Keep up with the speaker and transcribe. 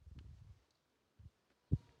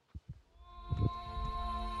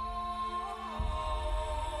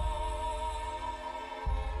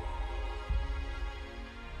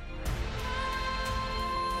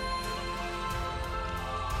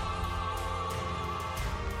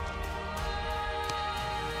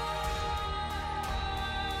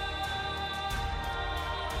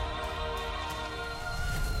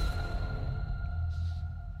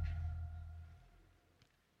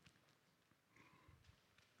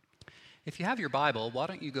If you have your Bible, why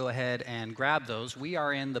don't you go ahead and grab those? We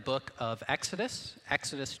are in the book of Exodus,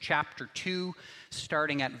 Exodus chapter 2,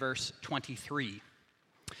 starting at verse 23.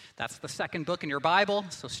 That's the second book in your Bible,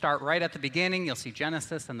 so start right at the beginning. You'll see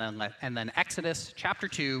Genesis and then Exodus chapter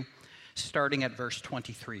 2, starting at verse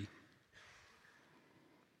 23.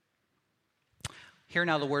 Hear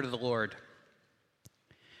now the word of the Lord.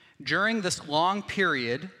 During this long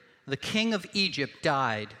period, the king of Egypt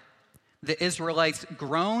died. The Israelites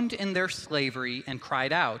groaned in their slavery and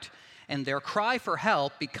cried out, and their cry for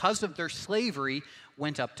help because of their slavery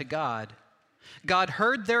went up to God. God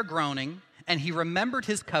heard their groaning, and he remembered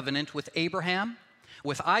his covenant with Abraham,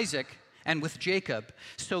 with Isaac, and with Jacob.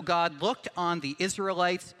 So God looked on the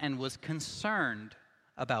Israelites and was concerned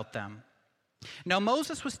about them. Now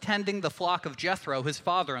Moses was tending the flock of Jethro, his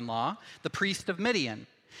father-in-law, the priest of Midian.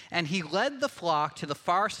 And he led the flock to the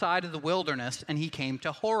far side of the wilderness, and he came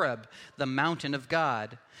to Horeb, the mountain of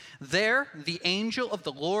God. There, the angel of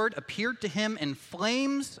the Lord appeared to him in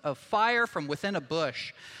flames of fire from within a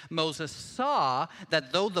bush. Moses saw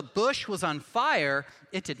that though the bush was on fire,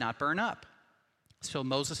 it did not burn up. So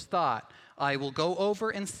Moses thought, I will go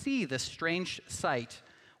over and see this strange sight,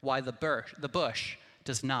 why the bush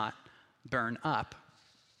does not burn up.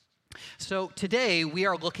 So today, we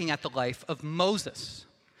are looking at the life of Moses.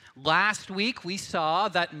 Last week, we saw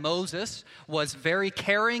that Moses was very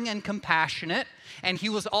caring and compassionate, and he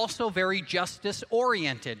was also very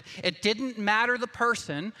justice-oriented. It didn't matter the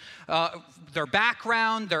person, their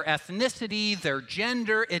background, their ethnicity, their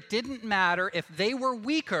gender. It didn't matter. If they were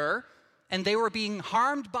weaker and they were being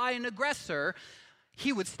harmed by an aggressor,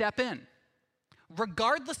 he would step in.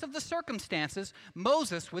 Regardless of the circumstances,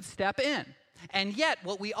 Moses would step in. And yet,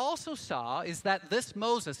 what we also saw is that this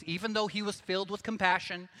Moses, even though he was filled with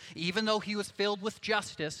compassion, even though he was filled with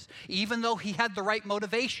justice, even though he had the right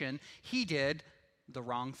motivation, he did the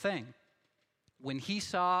wrong thing. When he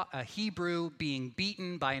saw a Hebrew being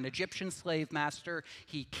beaten by an Egyptian slave master,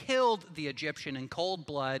 he killed the Egyptian in cold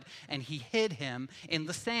blood, and he hid him in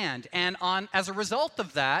the sand. And as a result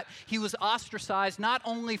of that, he was ostracized not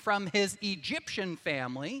only from his Egyptian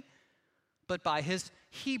family, but by his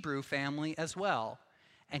Hebrew family as well.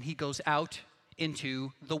 And he goes out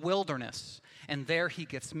into the wilderness. And there he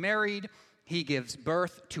gets married. He gives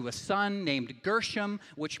birth to a son named Gershom,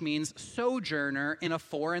 which means sojourner in a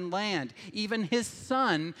foreign land. Even his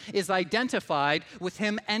son is identified with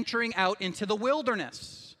him entering out into the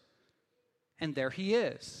wilderness. And there he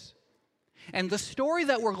is. And the story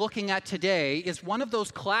that we're looking at today is one of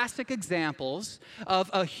those classic examples of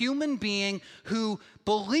a human being who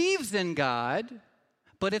believes in God,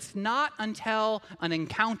 but it's not until an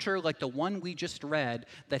encounter like the one we just read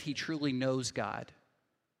that he truly knows God.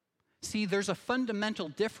 See, there's a fundamental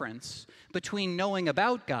difference between knowing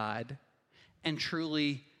about God and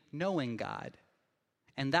truly knowing God.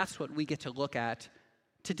 And that's what we get to look at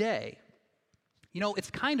today. You know,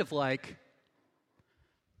 it's kind of like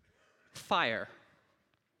fire.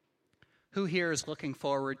 Who here is looking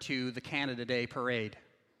forward to the Canada Day parade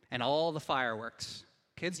and all the fireworks?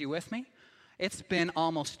 Kids, you with me? It's been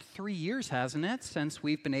almost 3 years, hasn't it, since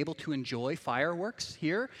we've been able to enjoy fireworks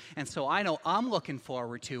here. And so I know I'm looking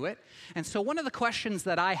forward to it. And so one of the questions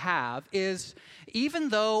that I have is, even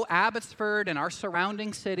though Abbotsford and our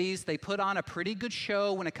surrounding cities, they put on a pretty good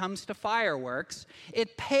show when it comes to fireworks,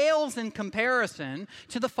 it pales in comparison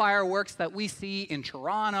to the fireworks that we see in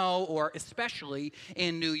Toronto or especially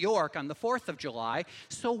in New York on the 4th of July.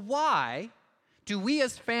 So why do we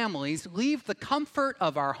as families leave the comfort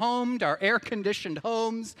of our home, our air-conditioned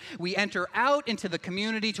homes? We enter out into the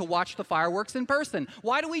community to watch the fireworks in person.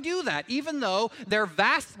 Why do we do that, even though they're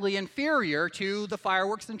vastly inferior to the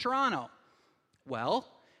fireworks in Toronto? Well,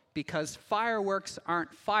 because fireworks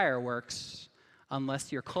aren't fireworks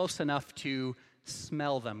unless you're close enough to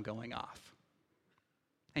smell them going off.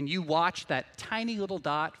 And you watch that tiny little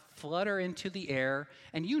dot flutter into the air,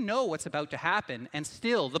 and you know what's about to happen, and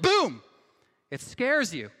still, the boom! It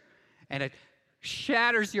scares you, and it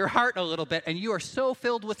shatters your heart a little bit, and you are so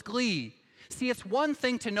filled with glee. See, it's one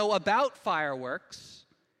thing to know about fireworks.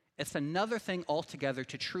 It's another thing altogether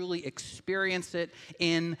to truly experience it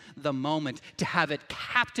in the moment, to have it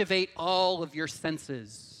captivate all of your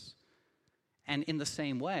senses. And in the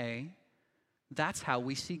same way, that's how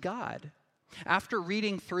we see God. After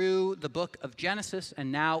reading through the book of Genesis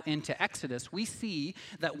and now into Exodus, we see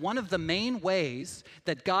that one of the main ways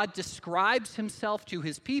that God describes himself to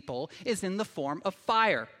his people is in the form of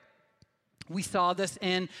fire. We saw this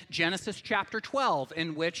in Genesis chapter 12,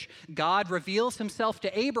 in which God reveals himself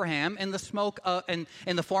to Abraham in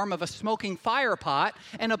the form of a smoking fire pot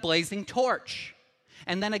and a blazing torch.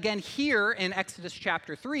 And then again here in Exodus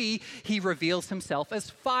chapter 3, he reveals himself as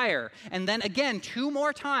fire. And then again, 2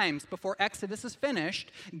 more times before Exodus is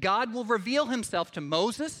finished, God will reveal himself to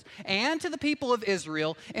Moses and to the people of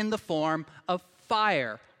Israel in the form of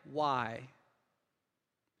fire. Why?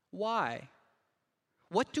 Why?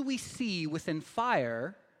 What do we see within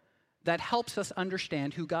fire that helps us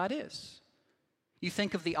understand who God is? You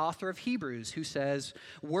think of the author of Hebrews who says,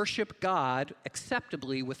 "Worship God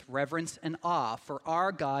acceptably with reverence and awe, for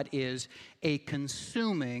our God is a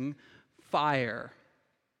consuming fire."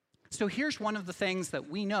 So here's one of the things that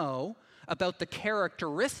we know about the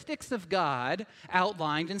characteristics of God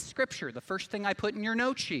outlined in Scripture. The first thing I put in your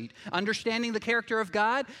note sheet, understanding the character of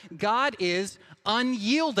God, God is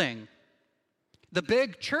unyielding. The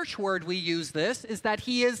big church word we use this is that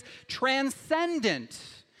he is transcendent.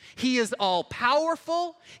 He is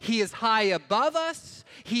all-powerful. He is high above us.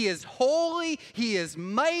 He is holy. He is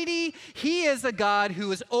mighty. He is a God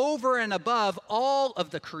who is over and above all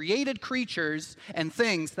of the created creatures and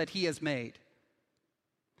things that he has made.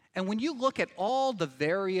 And when you look at all the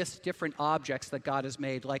various different objects that God has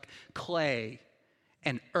made, like clay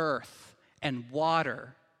and earth and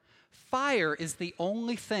water, fire is the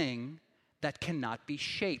only thing that cannot be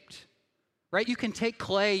shaped. Right? You can take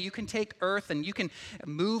clay, you can take earth, and you can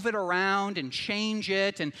move it around and change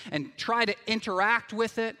it and try to interact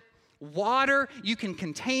with it. Water, you can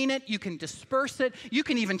contain it, you can disperse it, you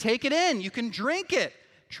can even take it in, you can drink it.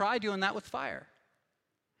 Try doing that with fire.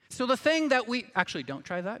 So the thing that actually don't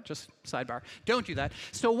try that, just sidebar, don't do that.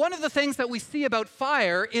 So one of the things that we see about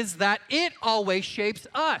fire is that it always shapes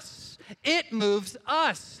us. It moves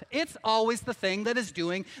us. It's always the thing that is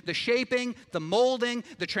doing the shaping, the molding,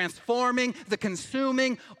 the transforming, the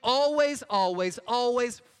consuming. Always, always,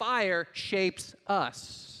 always, fire shapes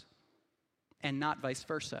us and not vice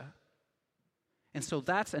versa. And so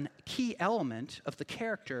that's a key element of the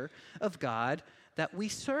character of God that we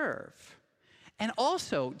serve. And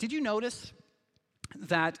also, did you notice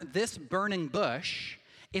that this burning bush,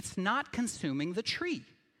 it's not consuming the tree?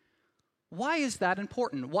 Why is that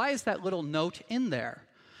important? Why is that little note in there?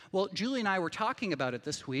 Well, Julie and I were talking about it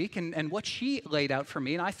this week, and what she laid out for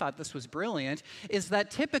me, and I thought this was brilliant, is that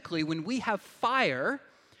typically when we have fire,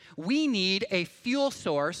 we need a fuel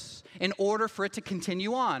source in order for it to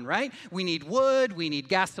continue on, right? We need wood, we need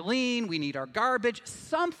gasoline, we need our garbage.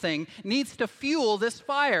 Something needs to fuel this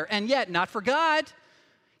fire, and yet, not for God.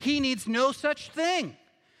 He needs no such thing.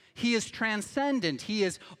 He is transcendent. He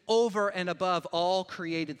is over and above all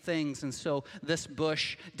created things. And so this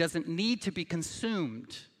bush doesn't need to be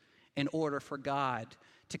consumed in order for God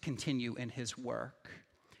to continue in his work.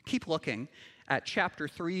 Keep looking at chapter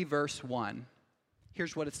 3, verse 1.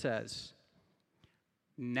 Here's what it says.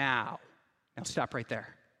 Now stop right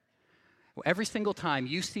there. Every single time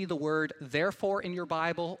you see the word therefore in your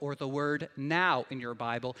Bible or the word now in your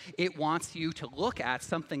Bible, it wants you to look at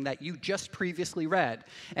something that you just previously read.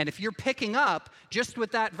 And if you're picking up just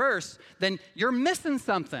with that verse, then you're missing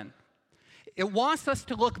something. It wants us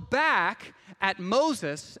to look back at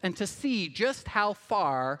Moses and to see just how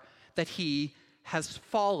far that he has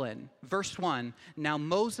fallen. Verse 1, now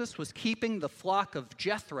Moses was keeping the flock of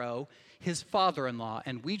Jethro, his father-in-law,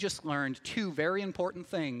 and we just learned 2 very important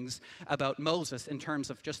things about Moses in terms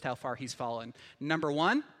of just how far he's fallen. Number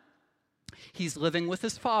 1, he's living with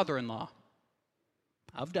his father-in-law.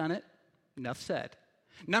 I've done it. Enough said.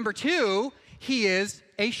 Number 2, he is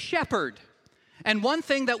a shepherd. And one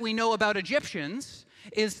thing that we know about Egyptians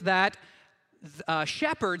is that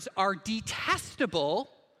shepherds are detestable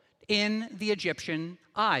in the Egyptian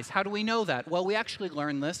eyes. How do we know that? Well, we actually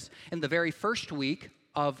learned this in the very first week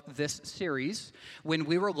of this series when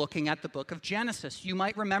we were looking at the book of Genesis. You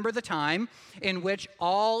might remember the time in which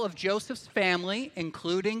all of Joseph's family,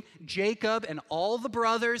 including Jacob and all the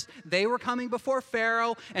brothers, they were coming before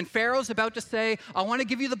Pharaoh, and Pharaoh's about to say, I want to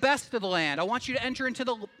give you the best of the land. I want you to enter into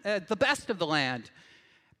the best of the land.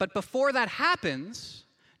 But before that happens,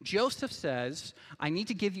 Joseph says, I need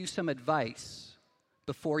to give you some advice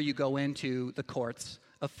before you go into the courts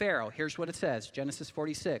of Pharaoh. Here's what it says, Genesis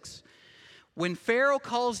 46. When Pharaoh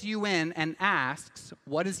calls you in and asks,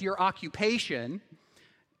 what is your occupation?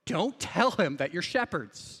 Don't tell him that you're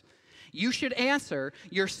shepherds. You should answer,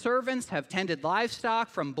 your servants have tended livestock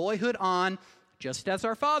from boyhood on, just as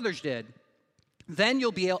our fathers did. Then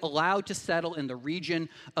you'll be allowed to settle in the region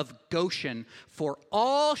of Goshen, for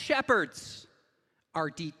all shepherds are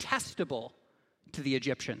detestable to the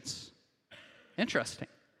Egyptians. Interesting.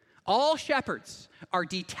 All shepherds are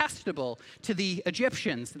detestable to the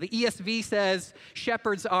Egyptians. The ESV says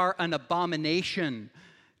shepherds are an abomination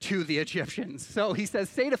to the Egyptians. So he says,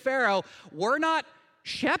 say to Pharaoh, we're not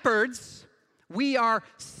shepherds, We are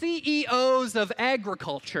CEOs of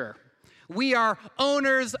agriculture. We are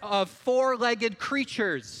owners of four-legged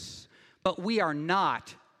creatures, but we are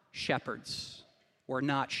not shepherds. We're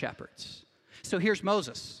not shepherds. So here's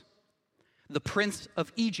Moses, the prince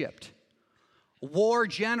of Egypt, war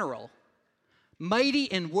general, mighty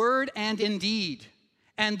in word and in deed,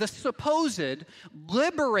 and the supposed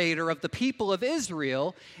liberator of the people of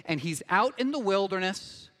Israel, and he's out in the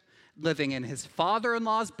wilderness, living in his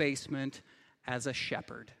father-in-law's basement as a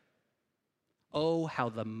shepherd. Oh, how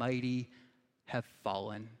the mighty have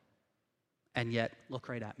fallen. And yet, look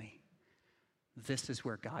right at me. This is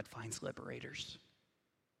where God finds liberators.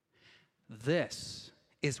 This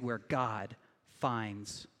is where God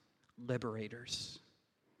finds liberators.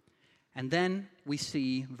 And then we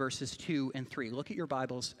see verses 2 and 3. Look at your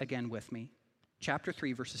Bibles again with me. Chapter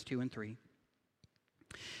 3, verses 2 and 3.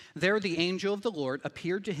 There the angel of the Lord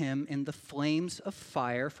appeared to him in the flames of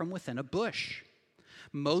fire from within a bush.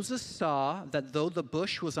 Moses saw that though the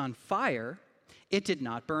bush was on fire, it did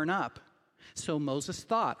not burn up. So Moses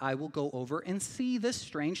thought, I will go over and see this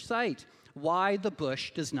strange sight, why the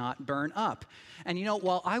bush does not burn up. And you know,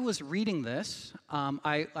 while I was reading this,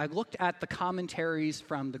 I looked at the commentaries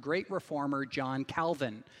from the great reformer John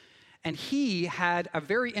Calvin. And he had a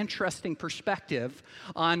very interesting perspective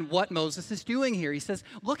on what Moses is doing here. He says,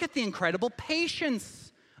 look at the incredible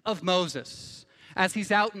patience of Moses as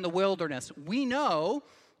he's out in the wilderness. We know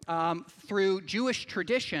through Jewish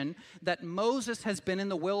tradition that Moses has been in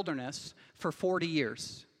the wilderness for 40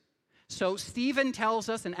 years. So Stephen tells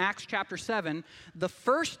us in Acts chapter 7, the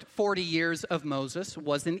first 40 years of Moses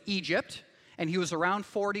was in Egypt, and he was around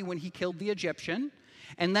 40 when he killed the Egyptian.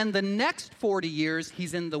 And then the next 40 years,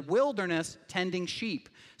 he's in the wilderness tending sheep.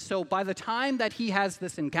 So by the time that he has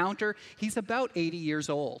this encounter, he's about 80 years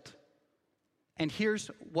old. And here's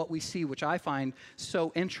what we see, which I find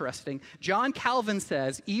so interesting. John Calvin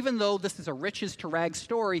says, even though this is a riches to rags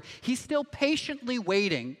story, he's still patiently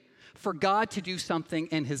waiting for God to do something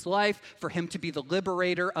in his life, for him to be the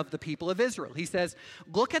liberator of the people of Israel. He says,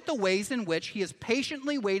 look at the ways in which he is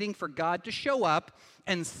patiently waiting for God to show up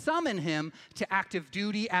and summon him to active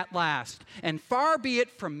duty at last. And far be it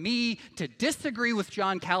from me to disagree with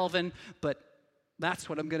John Calvin, but that's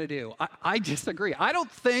what I'm going to do. I disagree. I don't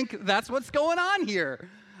think that's what's going on here.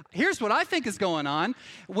 Here's what I think is going on.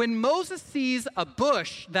 When Moses sees a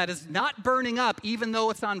bush that is not burning up, even though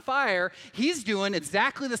it's on fire, he's doing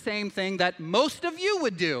exactly the same thing that most of you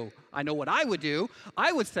would do. I know what I would do.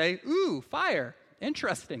 I would say, ooh, fire.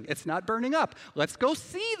 Interesting. It's not burning up. Let's go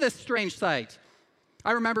see this strange sight.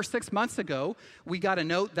 I remember 6 months ago, we got a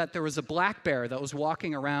note that there was a black bear that was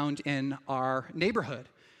walking around in our neighborhood.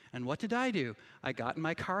 And what did I do? I got in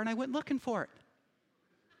my car and I went looking for it.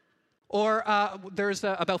 Or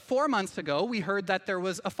about 4 months ago, we heard that there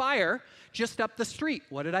was a fire just up the street.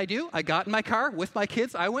 What did I do? I got in my car with my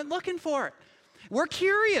kids. I went looking for it. We're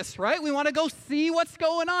curious, right? We want to go see what's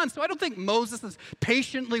going on. So I don't think Moses is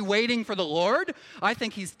patiently waiting for the Lord. I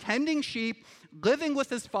think he's tending sheep, living with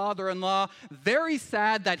his father-in-law, very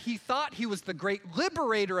sad that he thought he was the great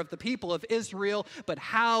liberator of the people of Israel, but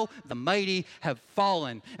how the mighty have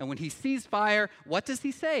fallen. And when he sees fire, what does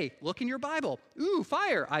he say? Look in your Bible. Ooh,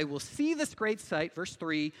 fire. I will see this great sight. Verse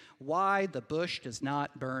 3, why the bush does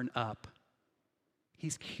not burn up.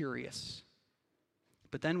 He's curious.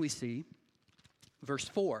 But then we see verse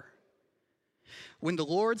 4. When the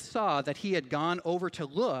Lord saw that he had gone over to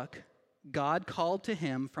look, God called to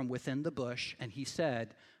him from within the bush, and he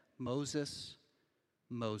said, Moses,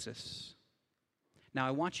 Moses. Now,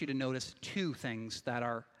 I want you to notice two things that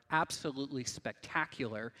are absolutely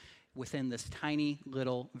spectacular within this tiny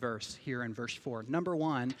little verse here in verse 4. Number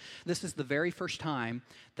one, this is the very first time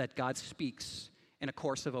that God speaks in a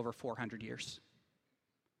course of over 400 years.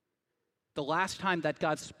 The last time that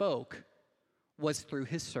God spoke was through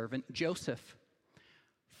his servant Joseph.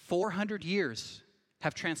 400 years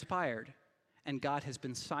have transpired, and God has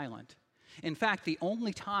been silent. In fact, the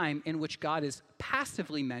only time in which God is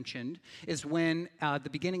passively mentioned is when the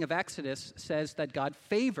beginning of Exodus says that God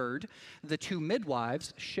favored the two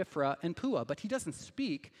midwives, Shiphrah and Puah, but he doesn't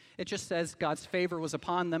speak. It just says God's favor was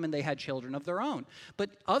upon them and they had children of their own.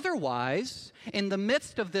 But otherwise, in the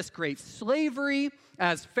midst of this great slavery,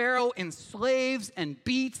 as Pharaoh enslaves and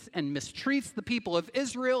beats and mistreats the people of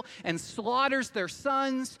Israel and slaughters their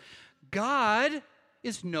sons, God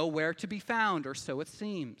is nowhere to be found, or so it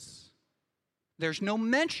seems. There's no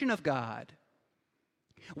mention of God.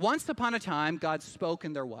 Once upon a time, God spoke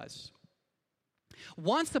and there was.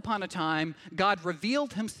 Once upon a time, God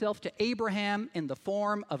revealed himself to Abraham in the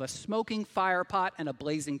form of a smoking firepot and a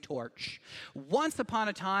blazing torch. Once upon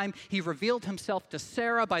a time, he revealed himself to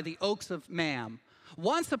Sarah by the oaks of Mamre.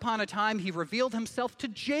 Once upon a time, he revealed himself to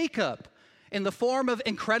Jacob in the form of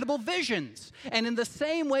incredible visions. And in the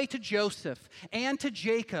same way to Joseph and to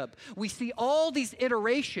Jacob, we see all these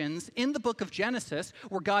iterations in the book of Genesis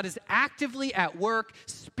where God is actively at work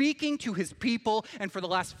speaking to his people. And for the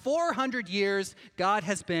last 400 years, God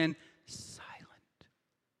has been silent.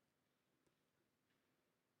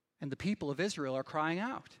 And the people of Israel are crying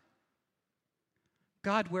out,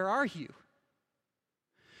 God, where are you?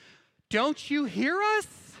 Don't you hear us?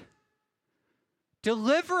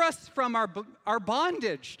 Deliver us from our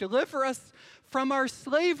bondage. Deliver us from our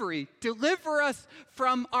slavery. Deliver us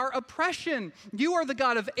from our oppression. You are the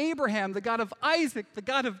God of Abraham, the God of Isaac, the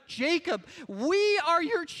God of Jacob. We are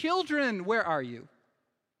your children. Where are you?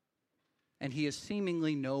 And he is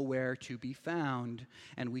seemingly nowhere to be found.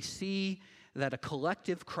 And we see that a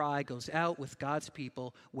collective cry goes out with God's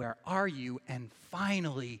people, where are you? And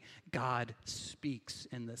finally, God speaks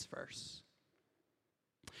in this verse.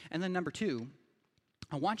 And then number 2,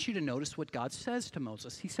 I want you to notice what God says to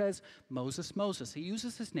Moses. He says, Moses, Moses. He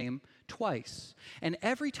uses his name twice. And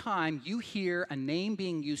every time you hear a name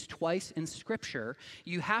being used twice in Scripture,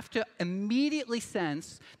 you have to immediately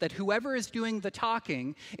sense that whoever is doing the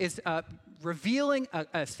talking is revealing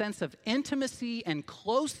a sense of intimacy and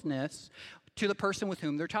closeness to the person with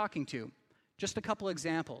whom they're talking to. Just a couple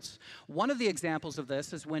examples. One of the examples of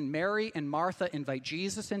this is when Mary and Martha invite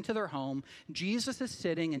Jesus into their home. Jesus is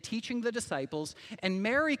sitting and teaching the disciples, and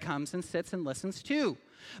Mary comes and sits and listens too.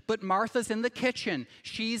 But Martha's in the kitchen.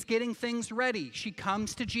 She's getting things ready. She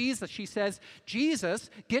comes to Jesus. She says,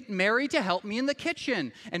 Jesus, get Mary to help me in the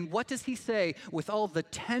kitchen. And what does he say? With all the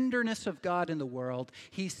tenderness of God in the world,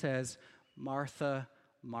 he says, Martha,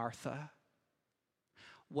 Martha,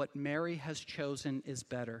 what Mary has chosen is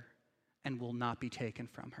better and will not be taken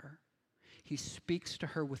from her. He speaks to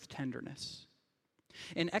her with tenderness.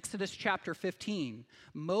 In Exodus chapter 15,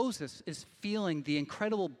 Moses is feeling the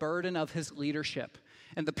incredible burden of his leadership,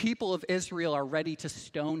 and the people of Israel are ready to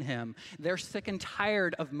stone him. They're sick and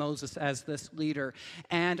tired of Moses as this leader,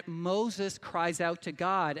 and Moses cries out to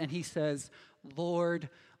God, and he says, Lord,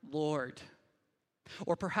 Lord.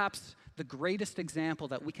 Or perhaps the greatest example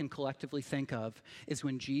that we can collectively think of is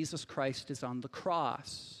when Jesus Christ is on the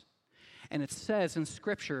cross. And it says in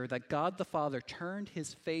Scripture that God the Father turned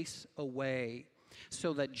his face away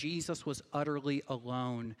so that Jesus was utterly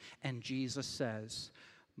alone. And Jesus says,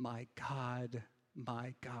 my God,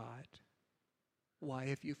 why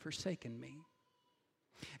have you forsaken me?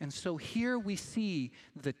 And so here we see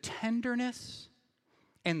the tenderness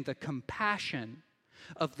and the compassion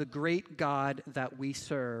of the great God that we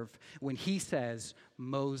serve when he says,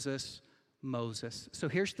 Moses, Moses. So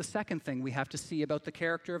here's the second thing we have to see about the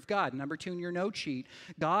character of God. Number 2 in your note sheet,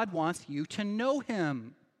 God wants you to know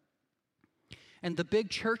him. And the big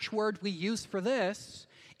church word we use for this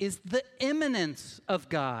is the immanence of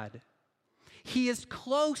God. He is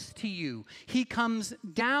close to you. He comes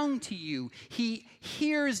down to you. He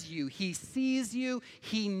hears you. He sees you.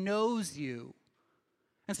 He knows you.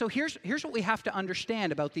 And so here's what we have to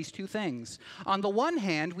understand about these two things. On the one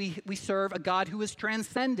hand, we serve a God who is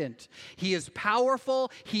transcendent. He is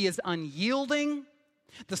powerful. He is unyielding.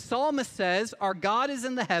 The psalmist says, our God is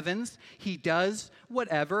in the heavens. He does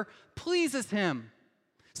whatever pleases him.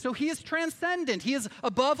 So he is transcendent. He is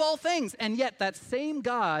above all things. And yet that same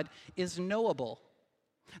God is knowable.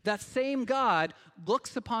 That same God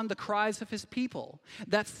looks upon the cries of his people.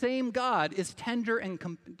 That same God is tender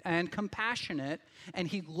and compassionate, and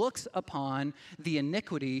he looks upon the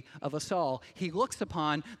iniquity of us all. He looks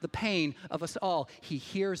upon the pain of us all. He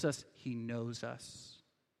hears us. He knows us.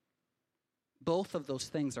 Both of those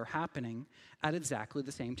things are happening at exactly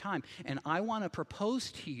the same time. And I want to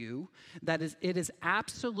propose to you that it is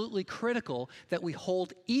absolutely critical that we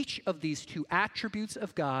hold each of these two attributes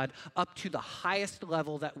of God up to the highest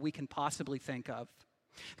level that we can possibly think of.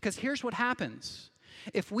 Because here's what happens.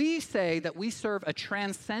 If we say that we serve a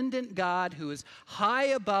transcendent God who is high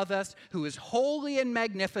above us, who is holy and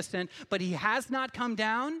magnificent, but he has not come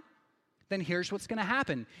down, then here's what's going to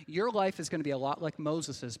happen. Your life is going to be a lot like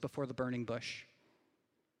Moses's before the burning bush.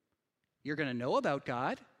 You're going to know about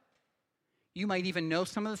God. You might even know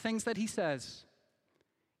some of the things that he says.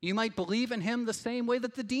 You might believe in him the same way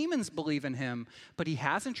that the demons believe in him, but he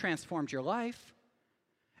hasn't transformed your life.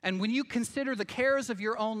 And when you consider the cares of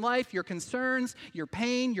your own life, your concerns, your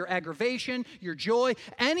pain, your aggravation, your joy,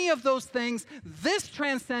 any of those things, this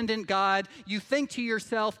transcendent God, you think to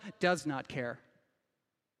yourself, does not care.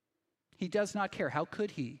 He does not care. How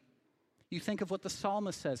could he? You think of what the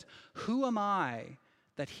psalmist says. Who am I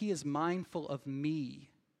that he is mindful of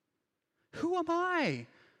me? Who am I?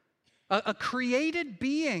 A created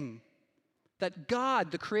being that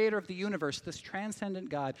God, the creator of the universe, this transcendent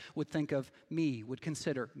God, would think of me, would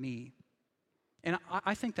consider me. And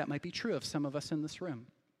I think that might be true of some of us in this room.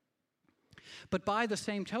 But by the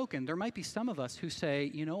same token, there might be some of us who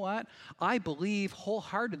say, you know what? I believe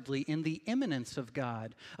wholeheartedly in the immanence of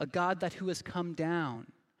God, a God who has come down,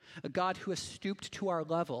 a God who has stooped to our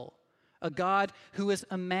level, a God who is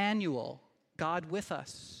Emmanuel, God with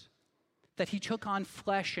us, that he took on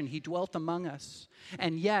flesh and he dwelt among us.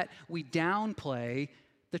 And yet we downplay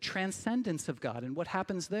the transcendence of God. And what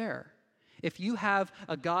happens there? If you have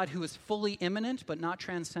a God who is fully immanent but not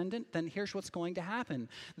transcendent, then here's what's going to happen.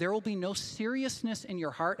 There will be no seriousness in your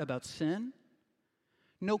heart about sin,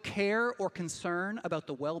 no care or concern about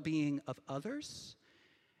the well-being of others,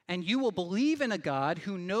 and you will believe in a God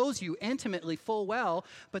who knows you intimately full well,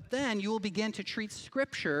 but then you will begin to treat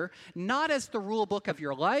Scripture not as the rule book of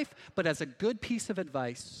your life, but as a good piece of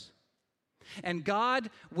advice. And God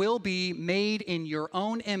will be made in your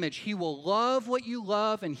own image. He will love what you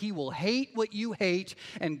love, and he will hate what you hate,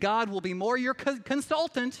 and God will be more your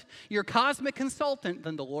consultant, your cosmic consultant,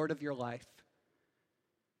 than the Lord of your life.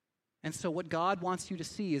 And so what God wants you to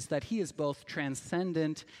see is that he is both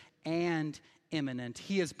transcendent and immanent.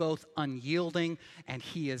 He is both unyielding and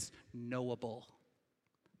he is knowable.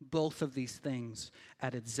 Both of these things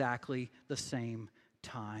at exactly the same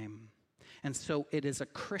time. And so it is a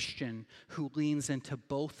Christian who leans into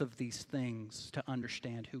both of these things to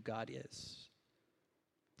understand who God is.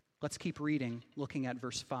 Let's keep reading, looking at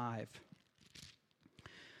verse 5.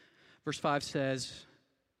 Verse 5 says,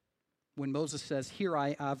 when Moses says,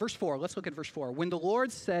 verse 4, let's look at verse 4. When the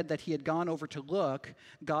Lord said that he had gone over to look,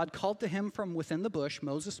 God called to him from within the bush,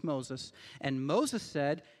 Moses, Moses. And Moses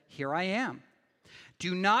said, here I am.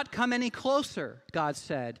 Do not come any closer, God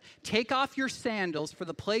said. Take off your sandals, for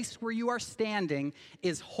the place where you are standing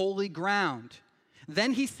is holy ground.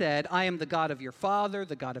 Then he said, I am the God of your father,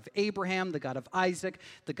 the God of Abraham, the God of Isaac,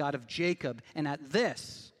 the God of Jacob. And at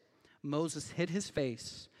this, Moses hid his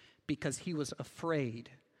face because he was afraid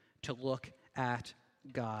to look at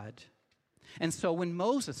God. And so when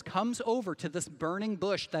Moses comes over to this burning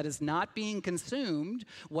bush that is not being consumed,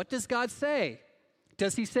 what does God say?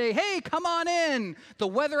 Does he say, hey, come on in. The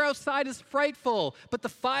weather outside is frightful, but the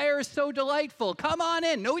fire is so delightful. Come on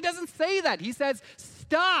in. No, he doesn't say that. He says,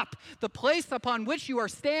 stop. The place upon which you are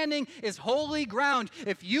standing is holy ground.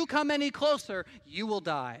 If you come any closer, you will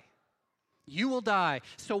die. You will die.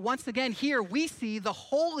 So once again, here we see the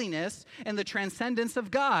holiness and the transcendence of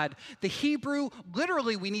God. The Hebrew,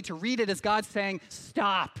 literally, we need to read it as God saying,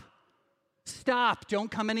 stop. Stop. Don't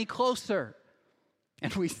come any closer.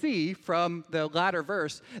 And we see from the latter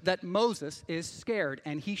verse that Moses is scared,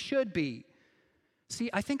 and he should be. See,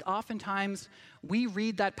 I think oftentimes we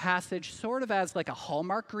read that passage sort of as like a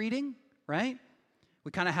Hallmark reading, right? We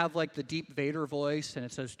kind of have like the deep Vader voice, and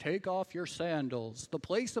it says, take off your sandals. The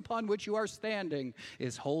place upon which you are standing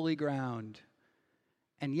is holy ground.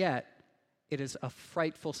 And yet, it is a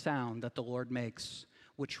frightful sound that the Lord makes,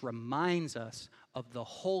 which reminds us of the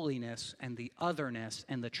holiness and the otherness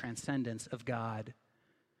and the transcendence of God.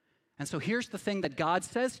 And so here's the thing that God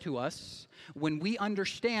says to us when we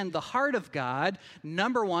understand the heart of God.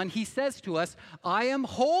 Number one, he says to us, I am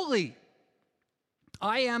holy.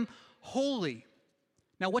 I am holy.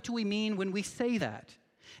 Now, what do we mean when we say that?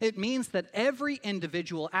 It means that every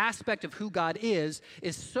individual aspect of who God is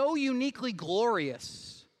so uniquely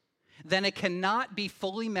glorious that it cannot be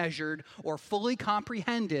fully measured or fully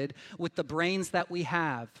comprehended with the brains that we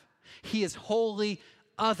have. He is wholly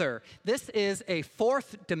other. This is a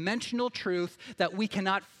fourth dimensional truth that we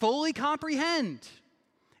cannot fully comprehend.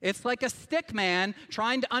 It's like a stick man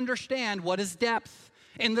trying to understand what is depth.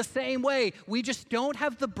 In the same way, we just don't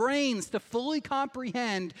have the brains to fully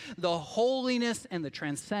comprehend the holiness and the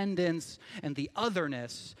transcendence and the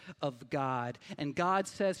otherness of God. And God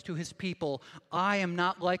says to his people, I am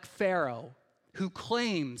not like Pharaoh, who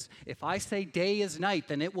claims, if I say day is night,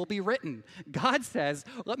 then it will be written. God says,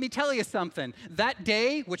 let me tell you something. That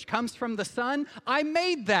day, which comes from the sun, I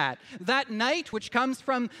made that. That night, which comes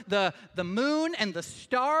from the moon and the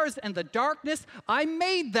stars and the darkness, I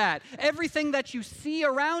made that. Everything that you see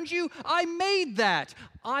around you, I made that.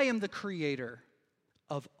 I am the creator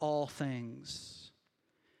of all things.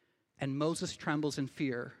 And Moses trembles in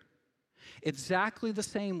fear Exactly the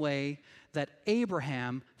same way that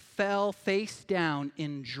Abraham fell face down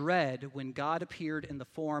in dread when God appeared in the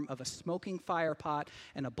form of a smoking fire pot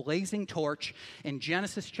and a blazing torch. In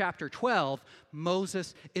Genesis chapter 12,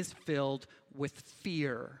 Moses is filled with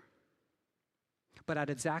fear. But at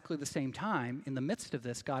exactly the same time, in the midst of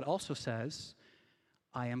this, God also says,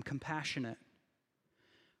 I am compassionate.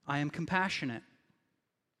 I am compassionate.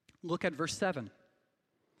 Look at verse 7.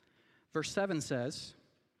 Verse 7 says,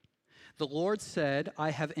 the Lord said,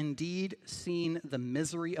 I have indeed seen the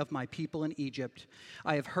misery of my people in Egypt.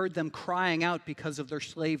 I have heard them crying out because of their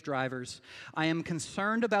slave drivers. I am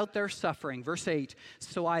concerned about their suffering. Verse 8,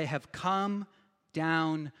 so I have come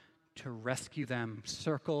down to rescue them.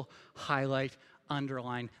 Circle, highlight,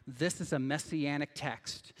 underline. This is a messianic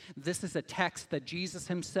text. This is a text that Jesus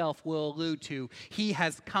himself will allude to. He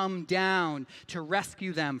has come down to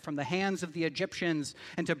rescue them from the hands of the Egyptians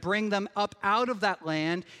and to bring them up out of that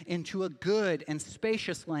land into a good and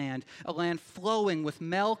spacious land, a land flowing with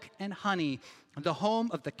milk and honey, the home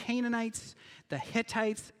of the Canaanites, the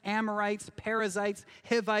Hittites, Amorites, Perizzites,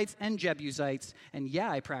 Hivites, and Jebusites. And yeah,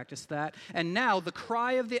 I practiced that. And now the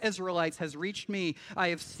cry of the Israelites has reached me. I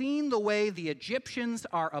have seen the way the Egyptians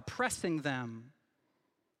are oppressing them.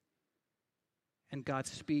 And God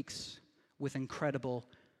speaks with incredible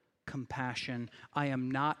compassion. I am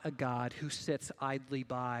not a God who sits idly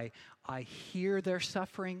by. I hear their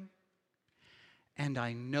suffering, and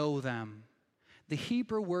I know them. The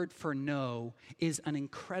Hebrew word for know is an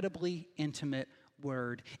incredibly intimate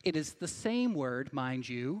word. It is the same word, mind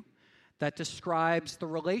you, that describes the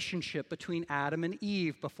relationship between Adam and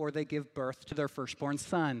Eve before they give birth to their firstborn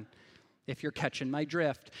son, if you're catching my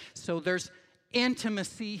drift. So there's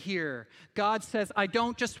intimacy here. God says, I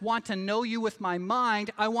don't just want to know you with my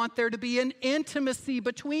mind, I want there to be an intimacy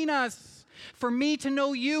between us. For me to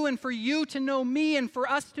know you and for you to know me and for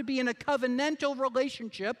us to be in a covenantal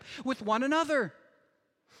relationship with one another.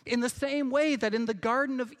 In the same way that in the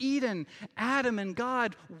Garden of Eden, Adam and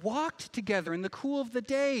God walked together in the cool of the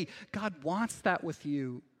day, God wants that with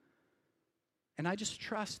you. And I just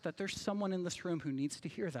trust that there's someone in this room who needs to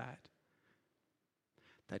hear that.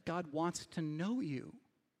 That God wants to know you.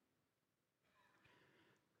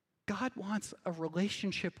 God wants a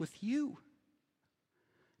relationship with you.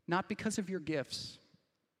 Not because of your gifts,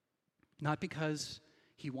 not because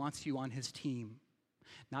he wants you on his team,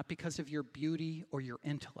 not because of your beauty or your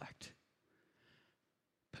intellect,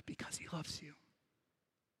 but because he loves you.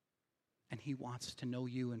 And he wants to know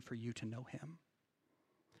you and for you to know him.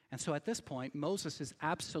 And so at this point, Moses is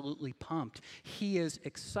absolutely pumped. He is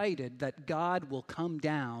excited that God will come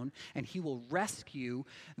down and he will rescue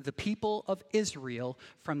the people of Israel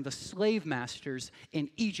from the slave masters in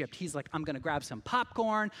Egypt. He's like, I'm going to grab some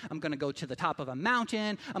popcorn. I'm going to go to the top of a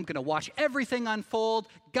mountain. I'm going to watch everything unfold.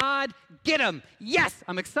 God, get him. Yes,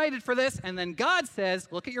 I'm excited for this. And then God says,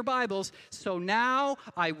 look at your Bibles. So now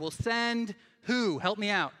I will send who? Help me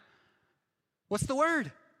out. What's the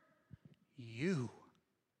word? You.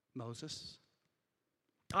 Moses,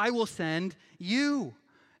 I will send you.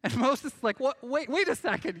 And Moses is like, what? Wait a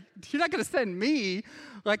second. You're not going to send me.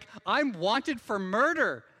 Like, I'm wanted for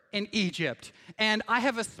murder in Egypt, and I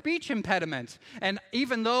have a speech impediment. And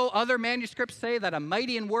even though other manuscripts say that I'm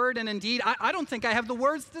mighty in word and in deed, I don't think I have the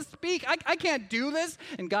words to speak. I can't do this.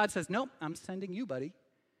 And God says, nope, I'm sending you, buddy.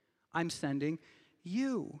 I'm sending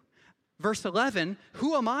you. Verse 11,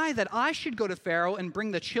 who am I that I should go to Pharaoh and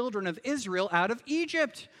bring the children of Israel out of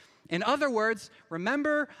Egypt? In other words,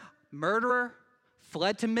 remember, murderer,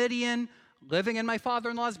 fled to Midian, living in my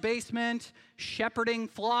father-in-law's basement, shepherding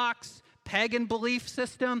flocks, pagan belief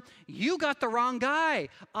system. You got the wrong guy.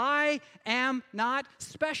 I am not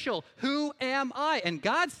special. Who am I? And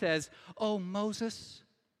God says, oh, Moses,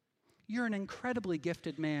 you're an incredibly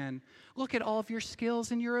gifted man. Look at all of your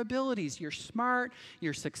skills and your abilities. You're smart.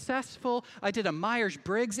 You're successful. I did a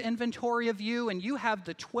Myers-Briggs inventory of you, and you have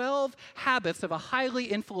the 12 habits of a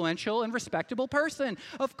highly influential and respectable person.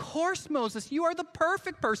 Of course, Moses, you are the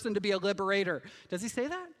perfect person to be a liberator. Does he say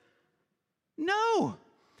that? No.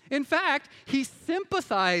 In fact, he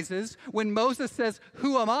sympathizes when Moses says,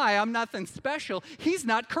 who am I? I'm nothing special. He's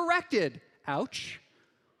not corrected. Ouch.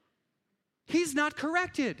 He's not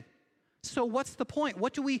corrected. So what's the point?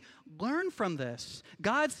 What do we learn from this?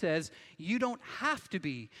 God says, you don't have to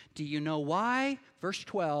be. Do you know why? Verse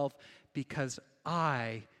 12, because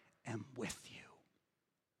I am with you.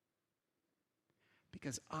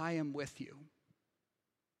 Because I am with you.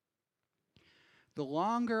 The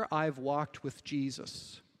longer I've walked with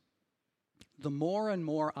Jesus, the more and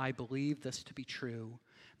more I believe this to be true,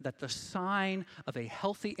 that the sign of a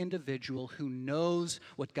healthy individual who knows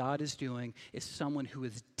what God is doing is someone who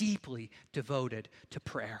is deeply devoted to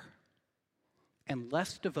prayer and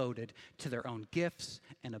less devoted to their own gifts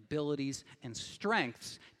and abilities and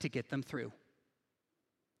strengths to get them through.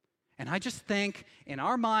 And I just think in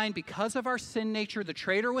our mind, because of our sin nature, the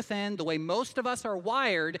traitor within, the way most of us are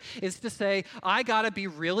wired is to say, I got to be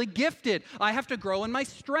really gifted. I have to grow in my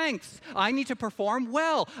strengths. I need to perform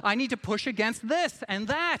well. I need to push against this and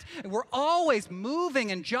that. And we're always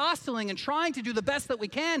moving and jostling and trying to do the best that we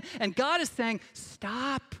can. And God is saying,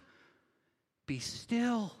 stop, be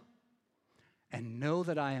still, and know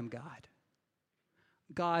that I am God.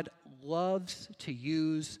 God loves to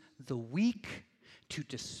use the weak to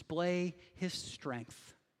display his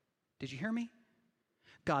strength. Did you hear me?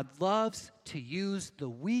 God loves to use the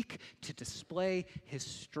weak to display his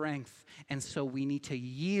strength. And so we need to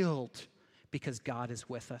yield because God is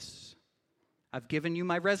with us. I've given you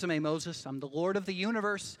my resume, Moses. I'm the Lord of the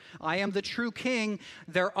universe. I am the true king.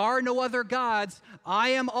 There are no other gods.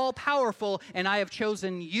 I am all powerful, and I have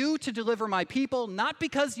chosen you to deliver my people, not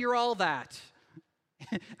because you're all that.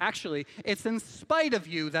 Actually, it's in spite of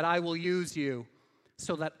you that I will use you,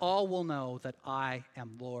 so that all will know that I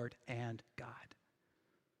am Lord and God.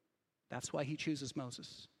 That's why he chooses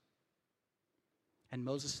Moses. And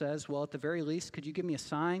Moses says, well, at the very least, could you give me a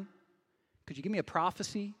sign? Could you give me a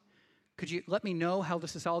prophecy? Could you let me know how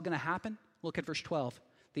this is all going to happen? Look at verse 12.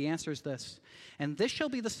 The answer is this. And this shall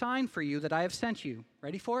be the sign for you that I have sent you.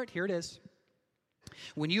 Ready for it? Here it is.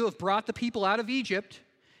 When you have brought the people out of Egypt,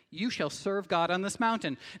 you shall serve God on this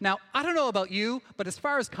mountain. Now, I don't know about you, but as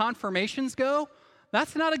far as confirmations go,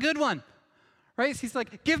 that's not a good one, right? He's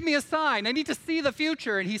like, give me a sign. I need to see the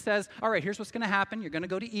future. And he says, all right, here's what's going to happen. You're going to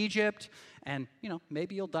go to Egypt, and,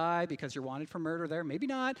 maybe you'll die because you're wanted for murder there. Maybe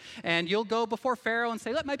not. And you'll go before Pharaoh and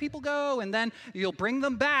say, let my people go. And then you'll bring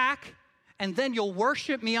them back, and then you'll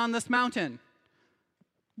worship me on this mountain.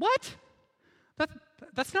 What?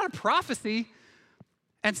 That's not a prophecy.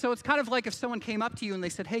 And so it's kind of like if someone came up to you and they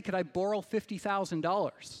said, hey, could I borrow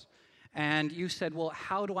 $50,000? And you said, well,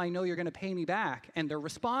 how do I know you're going to pay me back? And their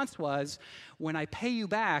response was, when I pay you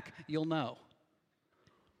back, you'll know.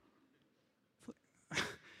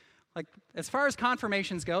 Like, as far as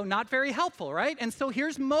confirmations go, not very helpful, right? And so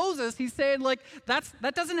here's Moses. He's saying,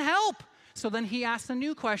 that doesn't help. So then he asks a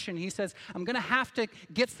new question. He says, I'm going to have to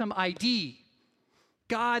get some ID.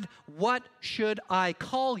 God, what should I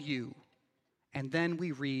call you? And then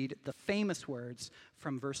we read the famous words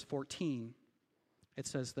from verse 14. It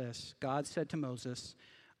says this, God said to Moses,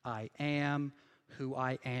 I am who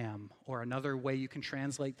I am. Or another way you can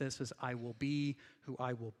translate this is, I will be who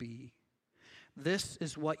I will be. This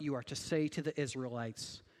is what you are to say to the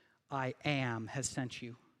Israelites, I am has sent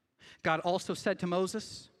you. God also said to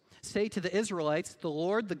Moses, say to the Israelites, the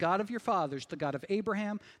Lord, the God of your fathers, the God of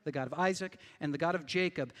Abraham, the God of Isaac, and the God of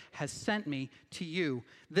Jacob has sent me to you.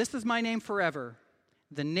 This is my name forever,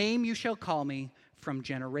 the name you shall call me from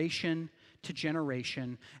generation to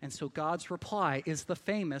generation. And so God's reply is the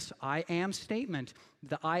famous I am statement.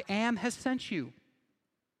 The I am has sent you.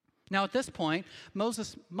 Now at this point,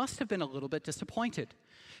 Moses must have been a little bit disappointed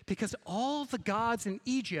because all the gods in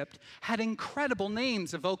Egypt had incredible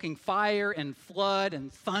names evoking fire and flood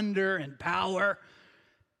and thunder and power.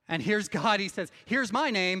 And here's God, he says, here's my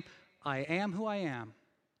name, I am who I am.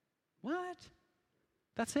 What?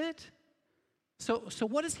 That's it? So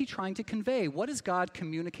what is he trying to convey? What is God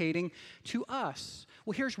communicating to us?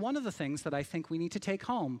 Well, here's one of the things that I think we need to take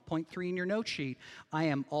home. Point 3 in your note sheet. I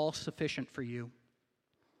am all sufficient for you.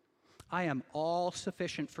 I am all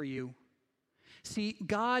sufficient for you. See,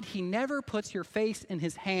 God, he never puts your face in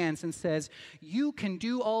his hands and says, you can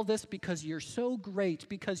do all this because you're so great,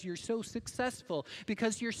 because you're so successful,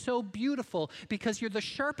 because you're so beautiful, because you're the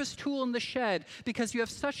sharpest tool in the shed, because you have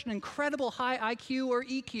such an incredible high IQ or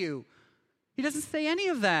EQ. He doesn't say any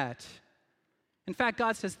of that. In fact,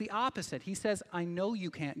 God says the opposite. He says, I know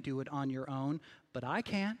you can't do it on your own, but I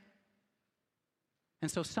can.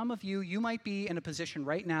 And so some of you might be in a position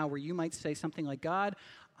right now where you might say something like, God,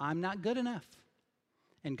 I'm not good enough.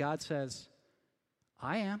 And God says,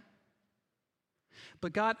 I am.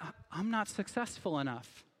 But God, I'm not successful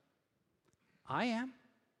enough. I am.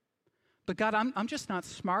 But God, I'm just not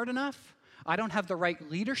smart enough. I don't have the right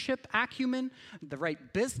leadership acumen, the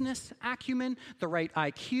right business acumen, the right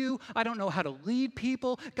IQ. I don't know how to lead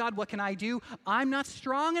people. God, what can I do? I'm not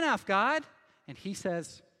strong enough, God. And he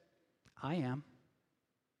says, I am.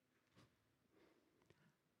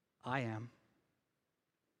 I am.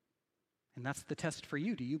 And that's the test for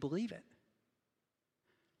you. Do you believe it?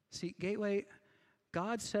 See, Gateway,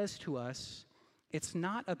 God says to us, it's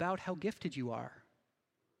not about how gifted you are.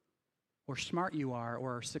 or smart you are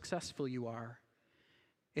or successful you are.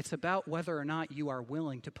 It's about whether or not you are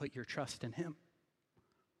willing to put your trust in him.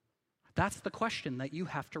 That's the question that you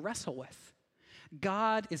have to wrestle with.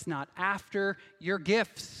 God is not after your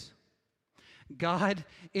gifts. God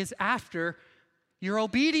is after your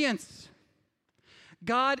obedience.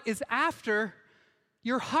 God is after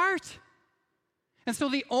your heart. And so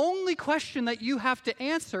the only question that you have to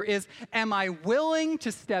answer is, am I willing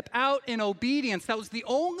to step out in obedience? That was the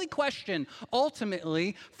only question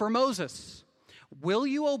ultimately for Moses. Will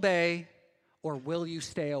you obey or will you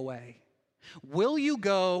stay away? Will you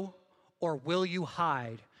go or will you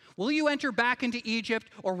hide? Will you enter back into Egypt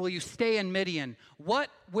or will you stay in Midian? What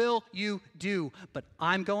will you do? But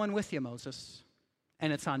I'm going with you, Moses.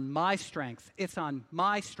 And it's on my strength. It's on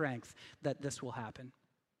my strength that this will happen.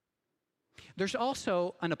 There's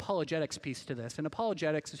also an apologetics piece to this. And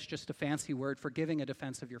apologetics is just a fancy word for giving a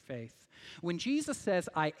defense of your faith. When Jesus says,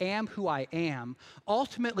 I am who I am,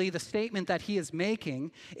 ultimately the statement that he is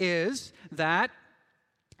making is that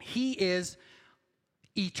he is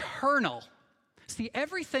eternal. See,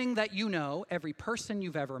 everything that you know, every person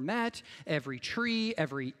you've ever met, every tree,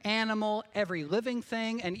 every animal, every living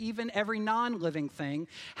thing, and even every non-living thing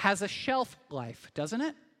has a shelf life, doesn't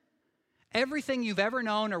it? Everything you've ever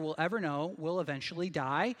known or will ever know will eventually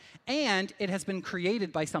die, and it has been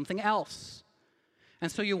created by something else. And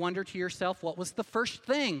so you wonder to yourself, what was the first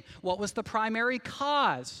thing? What was the primary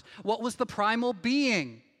cause? What was the primal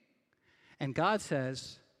being? And God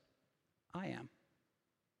says, I am.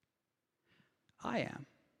 I am.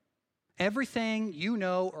 Everything you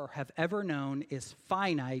know or have ever known is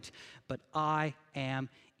finite, but I am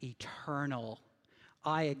eternal.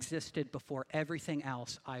 I existed before everything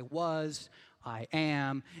else. I was, I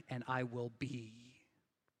am, and I will be.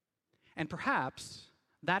 And perhaps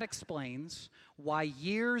that explains why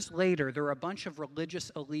years later there were a bunch of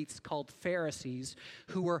religious elites called Pharisees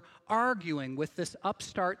who were arguing with this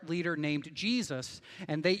upstart leader named Jesus,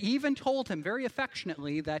 and they even told him very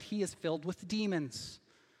affectionately that he is filled with demons.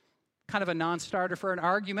 Kind of a non-starter for an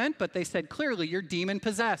argument, but they said, clearly, you're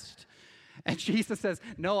demon-possessed. And Jesus says,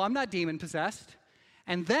 no, I'm not demon-possessed.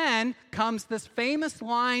 And then comes this famous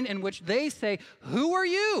line in which they say, who are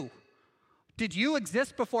you? Did you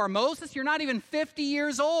exist before Moses? You're not even 50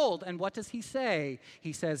 years old. And what does he say?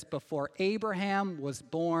 He says, before Abraham was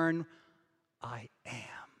born, I am.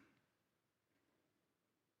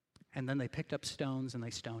 And then they picked up stones and they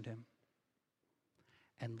stoned him.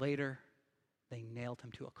 And later, they nailed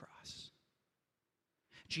him to a cross.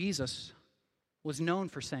 Jesus was known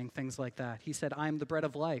for saying things like that. He said, I am the bread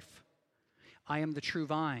of life. I am the true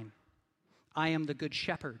vine. I am the good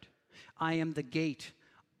shepherd. I am the gate.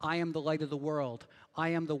 I am the light of the world. I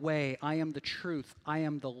am the way. I am the truth. I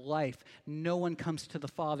am the life. No one comes to the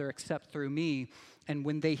Father except through me. And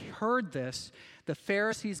when they heard this, the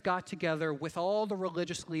Pharisees got together with all the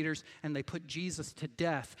religious leaders and they put Jesus to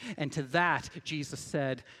death. And to that, Jesus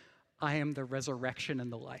said, I am the resurrection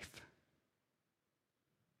and the life.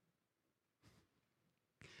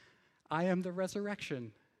 I am the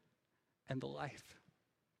resurrection and the life.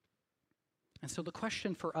 And so the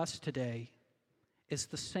question for us today is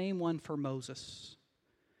the same one for Moses.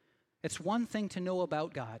 It's one thing to know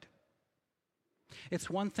about God. It's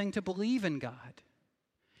one thing to believe in God.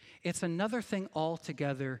 It's another thing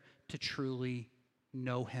altogether to truly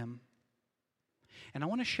know him. And I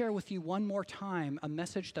want to share with you one more time a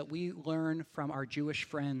message that we learn from our Jewish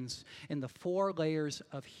friends in the 4 layers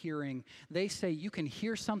of hearing. They say you can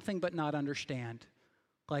hear something but not understand,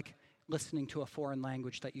 like listening to a foreign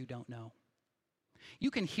language that you don't know.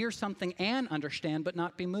 You can hear something and understand but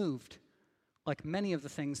not be moved, like many of the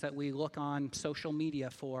things that we look on social media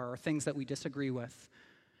for or things that we disagree with.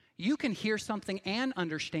 You can hear something and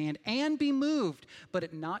understand and be moved, but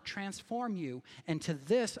it not transform you. And to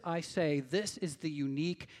this I say, this is the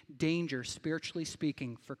unique danger, spiritually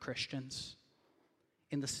speaking, for Christians.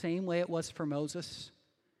 In the same way it was for Moses,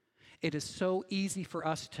 it is so easy for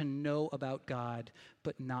us to know about God,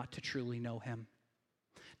 but not to truly know him.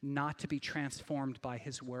 Not to be transformed by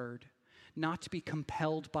his word. Not to be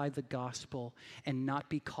compelled by the gospel. And not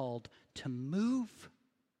be called to move.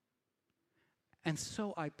 And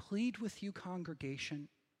so I plead with you, congregation,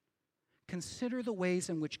 consider the ways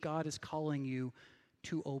in which God is calling you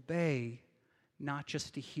to obey, not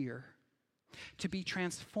just to hear. To be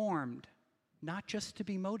transformed, not just to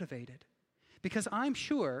be motivated. Because I'm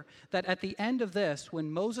sure that at the end of this,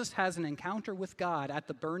 when Moses has an encounter with God at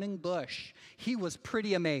the burning bush, he was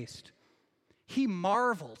pretty amazed. He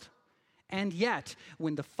marveled. And yet,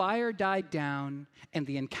 when the fire died down and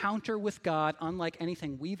the encounter with God, unlike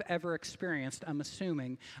anything we've ever experienced, I'm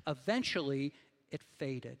assuming, eventually it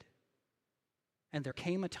faded. And there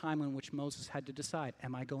came a time in which Moses had to decide,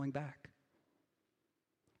 am I going back?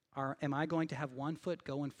 Or am I going to have one foot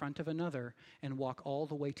go in front of another and walk all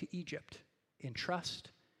the way to Egypt in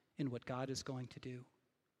trust in what God is going to do?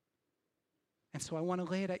 And so I want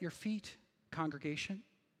to lay it at your feet, congregation.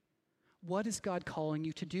 What is God calling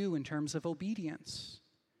you to do in terms of obedience?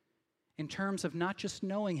 In terms of not just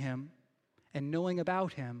knowing him and knowing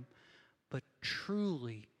about him, but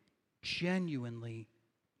truly, genuinely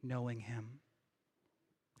knowing him.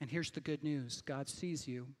 And here's the good news. God sees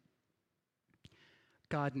you.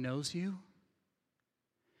 God knows you.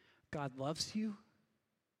 God loves you.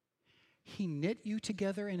 He knit you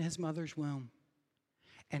together in his mother's womb.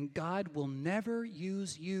 And God will never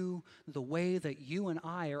use you the way that you and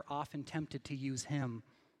I are often tempted to use him,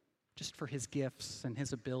 just for his gifts and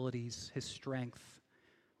his abilities, his strength.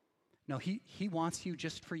 No, he wants you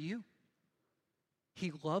just for you.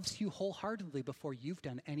 He loves you wholeheartedly before you've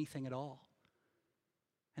done anything at all.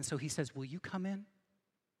 And so he says, will you come in?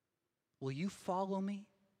 Will you follow me?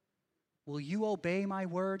 Will you obey my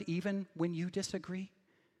word even when you disagree?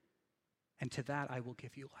 And to that I will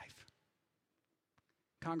give you life.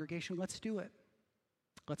 Congregation, let's do it.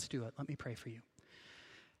 Let's do it. Let me pray for you.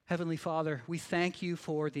 Heavenly Father, we thank you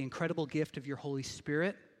for the incredible gift of your Holy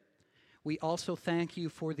Spirit. We also thank you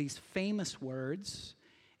for these famous words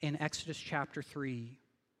in Exodus chapter 3,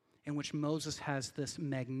 in which Moses has this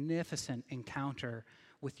magnificent encounter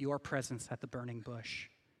with your presence at the burning bush.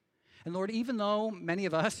 And Lord, even though many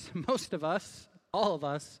of us, most of us, all of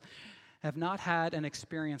us, have not had an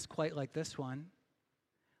experience quite like this one,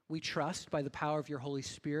 we trust by the power of your Holy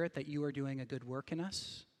Spirit that you are doing a good work in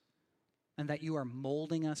us and that you are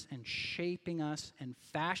molding us and shaping us and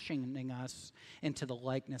fashioning us into the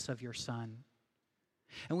likeness of your Son.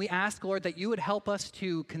 And we ask, Lord, that you would help us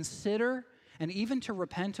to consider and even to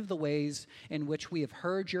repent of the ways in which we have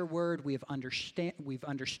heard your word, we've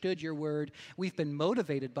understood your word, we've been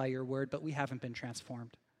motivated by your word, but we haven't been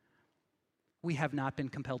transformed. We have not been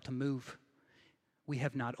compelled to move. We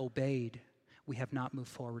have not obeyed. We have not moved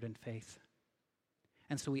forward in faith.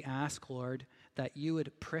 And so we ask, Lord, that you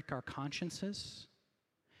would prick our consciences,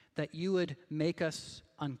 that you would make us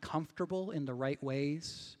uncomfortable in the right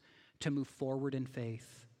ways to move forward in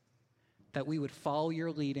faith, that we would follow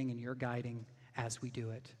your leading and your guiding as we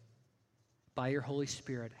do it. By your Holy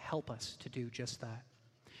Spirit, help us to do just that.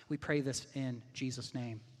 We pray this in Jesus'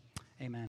 name. Amen.